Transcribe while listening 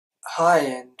Hi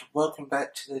and welcome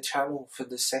back to the channel for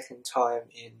the second time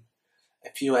in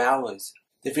a few hours.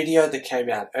 The video that came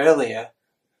out earlier,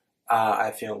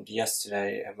 I filmed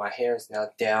yesterday and my hair is now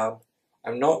down.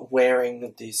 I'm not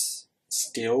wearing this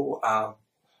still. I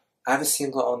have a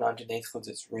singlet on underneath because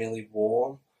it's really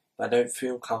warm, but I don't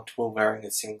feel comfortable wearing a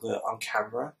singlet on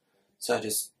camera, so I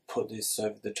just put this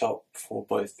over the top for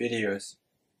both videos.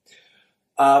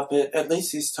 But at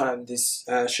least this time this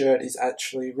shirt is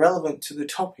actually relevant to the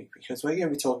topic because we're going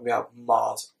to be talking about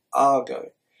Mars Argo.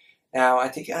 Now, I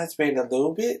think it has been a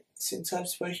little bit since I've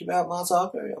spoken about Mars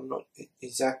Argo. I'm not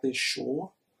exactly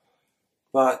sure.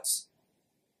 But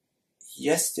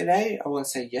yesterday,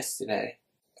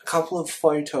 a couple of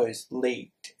photos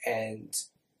leaked and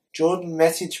Jordan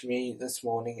messaged me this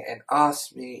morning and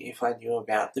asked me if I knew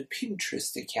about the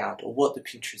Pinterest account or what the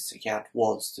Pinterest account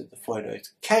was that the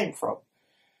photos came from.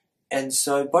 And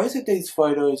so both of these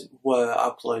photos were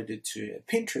uploaded to a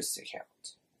Pinterest account.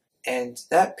 And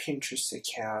that Pinterest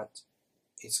account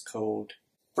is called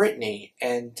Brittany,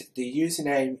 and the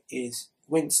username is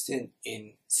Winston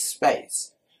in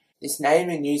Space. This name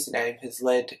and username has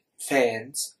led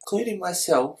fans, including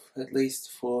myself, at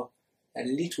least for a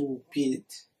little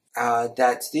bit,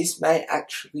 that this may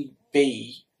actually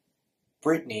be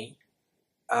Brittany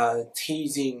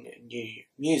teasing new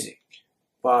music.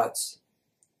 But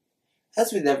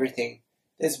as with everything,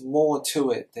 there's more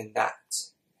to it than that.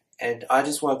 And I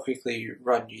just want to quickly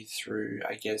run you through,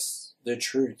 I guess, the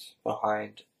truth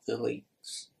behind the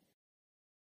leaks.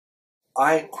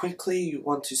 I quickly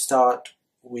want to start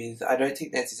with, I don't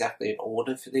think that's exactly an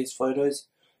order for these photos,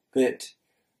 but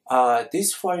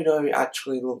this photo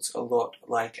actually looks a lot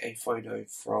like a photo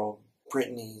from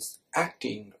Brittany's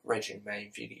acting resume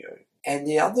video. And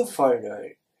the other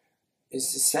photo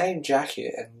is the same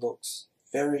jacket and looks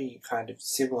very kind of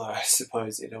similar, I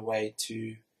suppose, in a way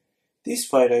to this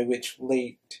photo, which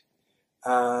leaked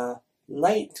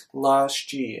late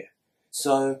last year.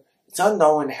 So it's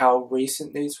unknown how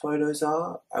recent these photos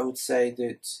are. I would say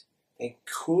that they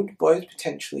could both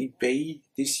potentially be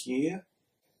this year.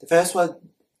 The first one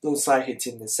looks like it's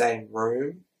in the same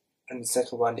room, and the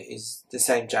second one is the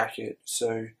same jacket,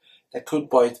 so they could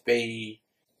both be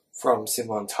from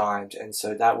similar times, and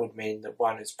so that would mean that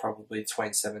one is probably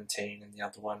 2017 and the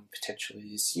other one potentially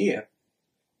this year,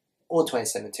 or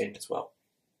 2017 as well.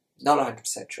 Not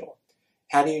 100% sure.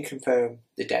 How do you confirm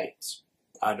the dates?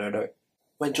 I don't know.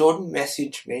 When Jordan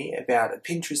messaged me about a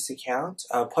Pinterest account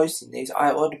posting these,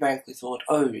 I automatically thought,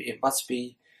 oh, it must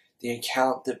be the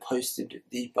account that posted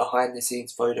the behind the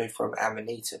scenes photo from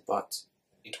Amanita, but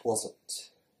it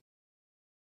wasn't.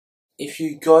 If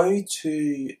you go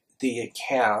to the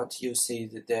account, you'll see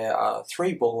that there are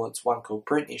 3 boards, one called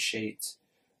Brittany Sheets,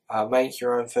 Make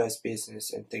Your Own First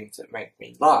Business, and Things That Make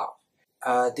Me Laugh.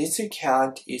 This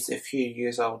account is a few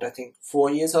years old, I think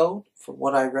 4 years old from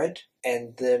what I read,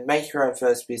 and the Make Your Own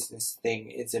First Business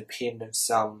thing is a pin of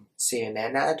some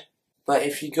CNN ad. But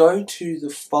if you go to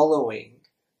the following,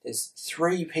 there's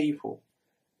 3 people: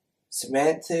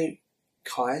 Samantha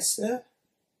Kaiser,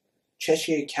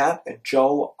 Cheshire Cat, and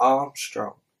Joel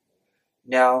Armstrong.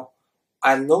 Now,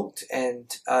 I looked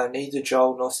and neither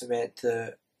Joel nor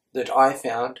Samantha that I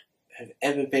found have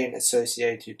ever been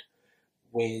associated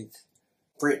with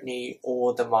Brittany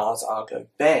or the Mars Argo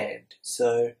band.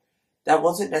 So that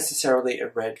wasn't necessarily a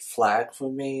red flag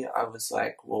for me. I was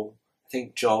like, well, I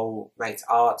think Joel makes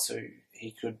art, so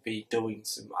he could be doing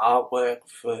some artwork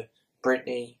for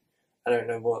Brittany. I don't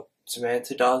know what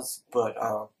Samantha does, but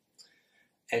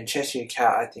and Cheshire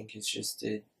Cat, I think, is just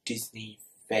a Disney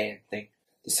fan thing.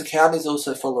 This account is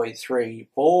also following 3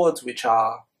 boards, which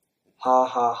are Ha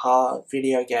Ha Ha,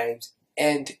 video games,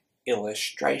 and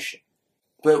illustration.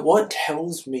 But what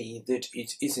tells me that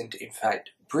it isn't in fact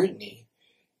Brittany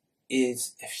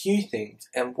is a few things,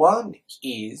 and one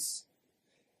is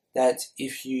that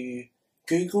if you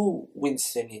Google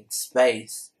Winston in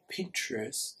Space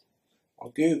Pinterest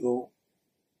on Google,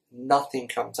 nothing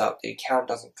comes up. The account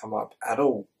doesn't come up at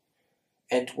all.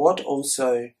 And what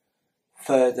also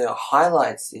further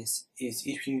highlights this is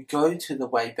if you go to the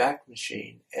Wayback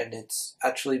Machine, and it's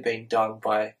actually been done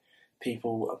by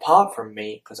people apart from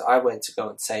me because I went to go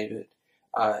and save it,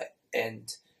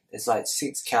 and there's like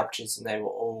 6 captures and they were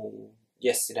all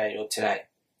yesterday or today,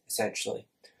 essentially.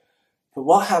 But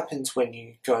what happens when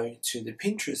you go to the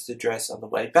Pinterest address on the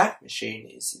Wayback Machine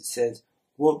is it says,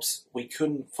 whoops, we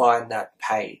couldn't find that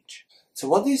page. So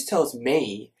what this tells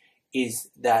me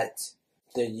is that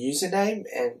the username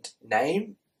and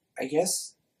name, I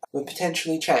guess, were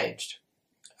potentially changed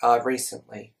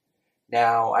recently.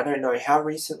 Now, I don't know how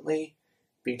recently,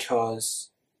 because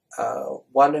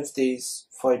one of these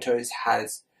photos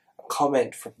has a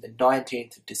comment from the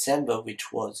 19th of December,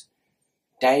 which was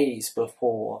days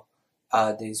before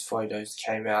these photos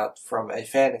came out, from a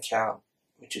fan account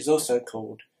which is also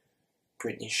called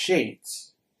Britney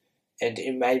Sheets. And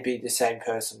it may be the same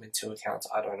person with two accounts,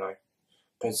 I don't know.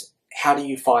 Because how do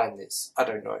you find this? I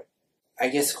don't know. I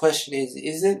guess the question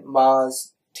is it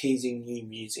Mars teasing new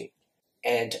music?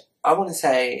 And I want to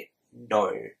say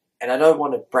no. And I don't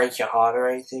want to break your heart or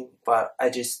anything, but I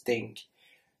just think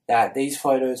that these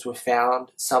photos were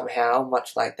found somehow,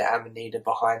 much like the Amanita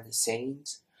behind the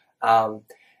scenes.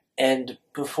 And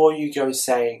before you go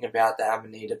saying about the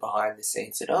Amanita behind the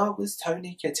scenes that, oh, it was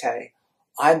Tony Katay,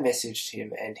 I messaged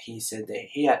him and he said that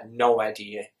he had no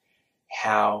idea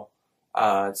how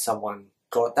someone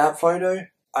got that photo.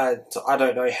 I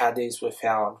don't know how these were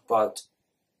found, but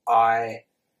I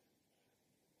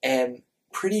am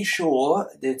pretty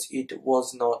sure that it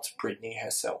was not Britney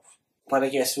herself. But I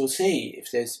guess we'll see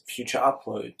if there's future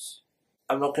uploads.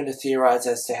 I'm not going to theorise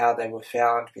as to how they were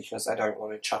found because I don't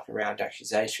want to chuck around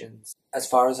accusations. As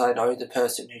far as I know, the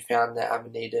person who found the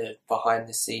Amanita behind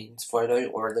the scenes photo,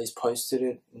 or at least posted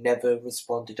it, never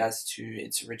responded as to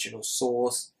its original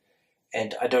source.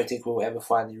 And I don't think we'll ever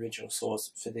find the original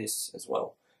source for this as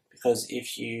well. Because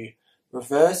if you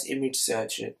reverse image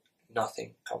search it,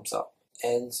 nothing comes up.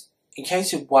 And in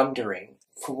case you're wondering,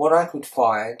 from what I could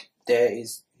find, there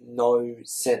is no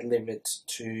set limit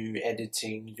to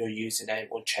editing your username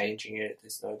or changing it.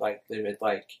 There's no limit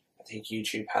like I think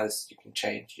YouTube has. You can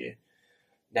change your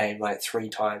name 3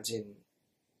 times in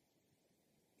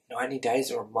 90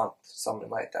 days or a month, something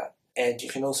like that. And you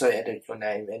can also edit your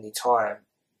name anytime.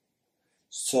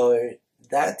 So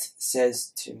that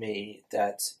says to me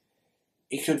that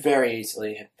it could very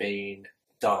easily have been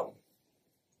done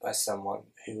by someone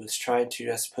who was trying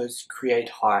to, I suppose, create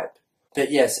hype.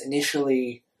 But yes,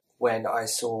 initially when I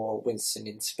saw Winston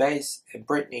in space and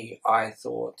Britney, I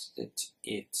thought that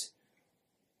it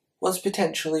was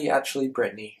potentially actually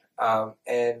Britney.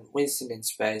 And Winston in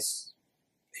space,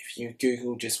 if you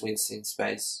Google just Winston in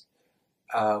space,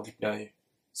 with no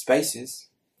spaces,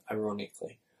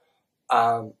 ironically,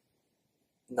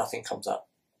 nothing comes up.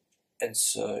 And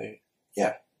so,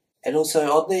 yeah. And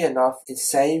also, oddly enough, it's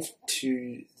saved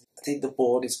to, I think the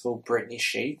board is called Britney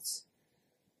Sheets,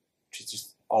 which is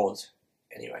just odd.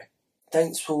 Anyway,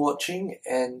 thanks for watching,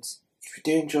 and if you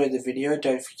do enjoy the video,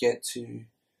 don't forget to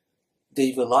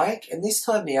leave a like. And this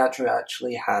time the outro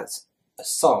actually has a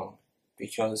song,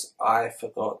 because I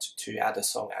forgot to add a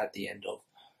song at the end of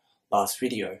last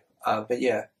video. But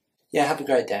yeah, have a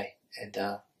great day, and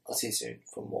I'll see you soon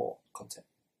for more content.